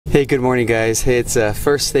Hey, good morning guys. Hey, it's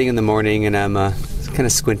first thing in the morning and I'm kind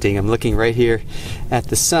of squinting. I'm looking right here at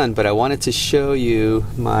the sun, but I wanted to show you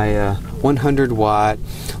my 100 watt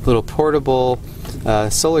little portable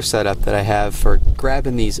solar setup that I have for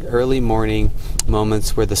grabbing these early morning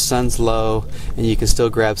moments where the sun's low and you can still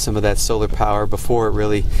grab some of that solar power before it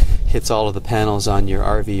really hits all of the panels on your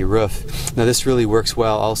RV roof. Now this really works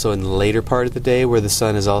well also in the later part of the day where the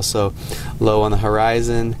sun is also low on the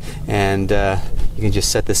horizon, and you can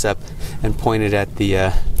just set this up and point it at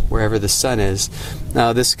the wherever the sun is.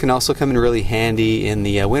 Now this can also come in really handy in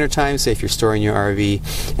the wintertime, say if you're storing your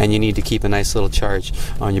RV and you need to keep a nice little charge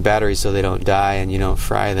on your batteries so they don't die and you don't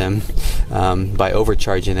fry them by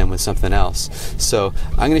overcharging them with something else. So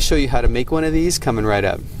I'm going to show you how to make one of these coming right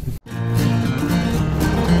up.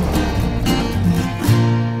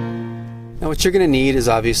 Now what you're going to need is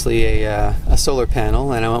obviously a solar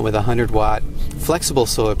panel, and I went with a 100 watt flexible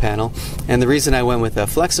solar panel. And the reason I went with a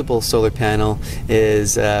flexible solar panel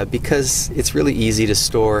is because it's really easy to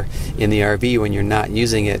store in the RV when you're not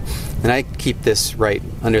using it. And I keep this right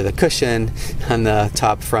under the cushion on the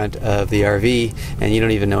top front of the RV, and you don't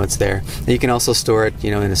even know it's there. And you can also store it,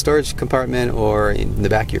 in a storage compartment or in the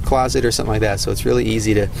back of your closet or something like that. So it's really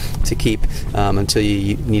easy to keep until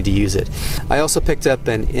you need to use it. I also picked up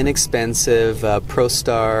an inexpensive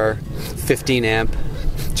ProStar 15 amp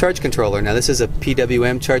charge controller. Now this is a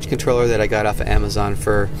PWM charge controller that I got off of Amazon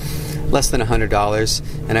for less than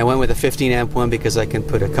 $100, and I went with a 15 amp one because I can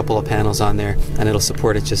put a couple of panels on there and it'll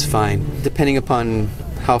support it just fine. Depending upon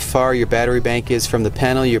how far your battery bank is from the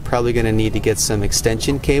panel, you're probably going to need to get some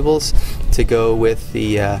extension cables to go with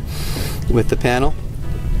the panel.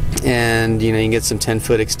 And you can get some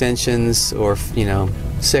 10-foot extensions, or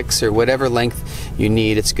 6 or whatever length you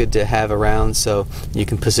need. It's good to have around so you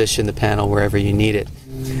can position the panel wherever you need it.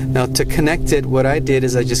 Now to connect it, what I did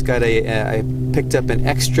is I just got I picked up an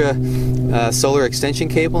extra solar extension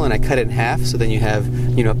cable and I cut it in half, so then you have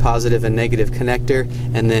a positive and negative connector,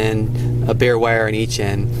 and then a bare wire on each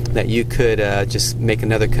end that you could just make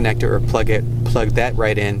another connector or plug that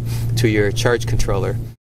right in to your charge controller.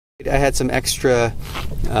 I had some extra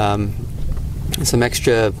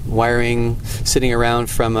wiring sitting around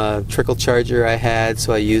from a trickle charger I had,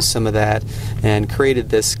 so I used some of that and created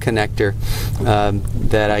this connector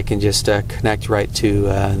that I can just connect right to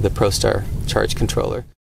the ProStar charge controller.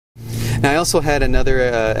 Now I also had another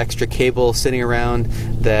extra cable sitting around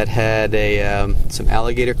that had some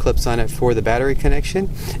alligator clips on it for the battery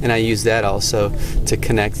connection, and I used that also to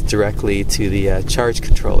connect directly to the charge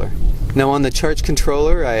controller. Now on the charge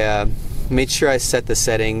controller, I made sure I set the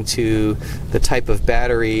setting to the type of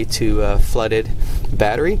battery to flooded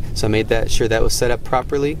battery, so I made sure that was set up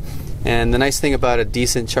properly. And the nice thing about a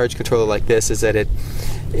decent charge controller like this is that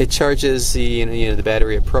it charges the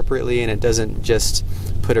battery appropriately, and it doesn't just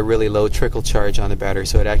put a really low trickle charge on the battery,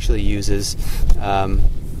 so it actually uses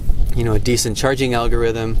a decent charging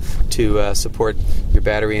algorithm to support your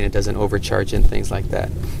battery, and it doesn't overcharge and things like that.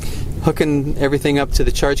 Hooking everything up to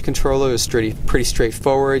the charge controller is pretty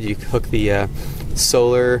straightforward. You hook the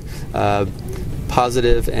solar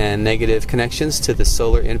positive and negative connections to the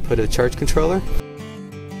solar input of the charge controller.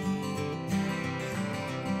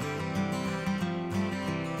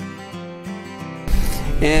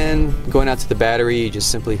 And going out to the battery, you just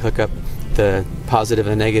simply hook up the positive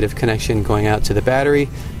and negative connection going out to the battery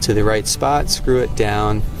to the right spot, screw it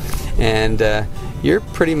down, and you're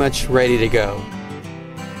pretty much ready to go.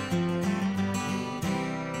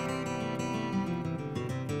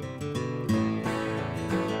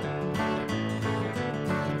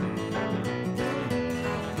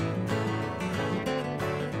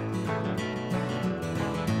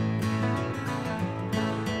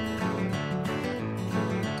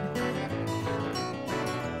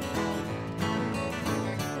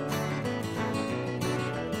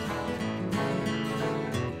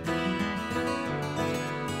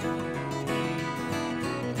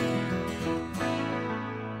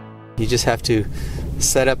 You just have to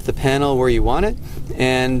set up the panel where you want it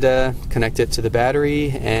and connect it to the battery,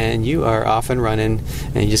 and you are off and running.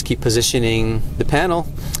 And you just keep positioning the panel,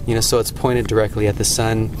 so it's pointed directly at the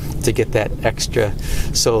sun to get that extra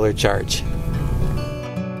solar charge.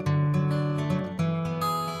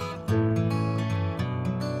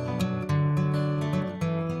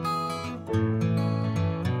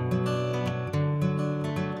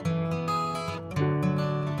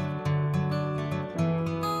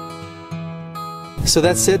 So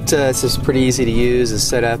that's it. It's just pretty easy to use. It's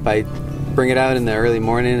set up. I bring it out in the early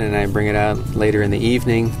morning and I bring it out later in the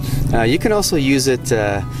evening. You can also use it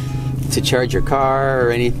to charge your car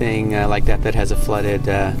or anything like that that has a flooded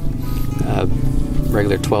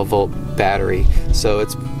regular 12-volt battery. So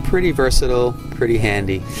it's pretty versatile, pretty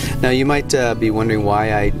handy. Now you might be wondering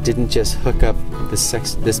why I didn't just hook up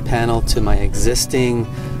this panel to my existing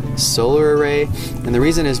solar array, and the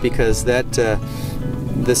reason is because that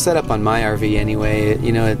the setup on my RV anyway,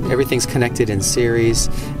 you know, everything's connected in series,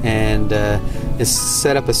 and it's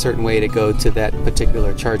set up a certain way to go to that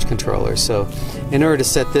particular charge controller. So in order to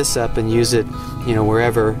set this up and use it, you know,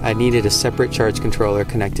 wherever, I needed a separate charge controller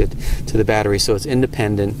connected to the battery, so it's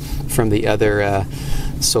independent from the other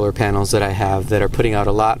solar panels that I have that are putting out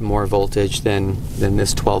a lot more voltage than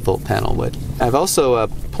this 12-volt panel would. I've also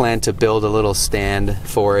planned to build a little stand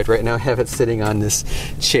for it. Right now I have it sitting on this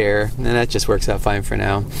chair, and that just works out fine for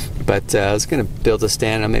now. But I was going to build a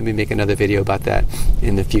stand. I'll maybe make another video about that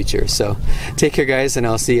in the future. So take care, guys, and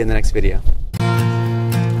I'll see you in the next video.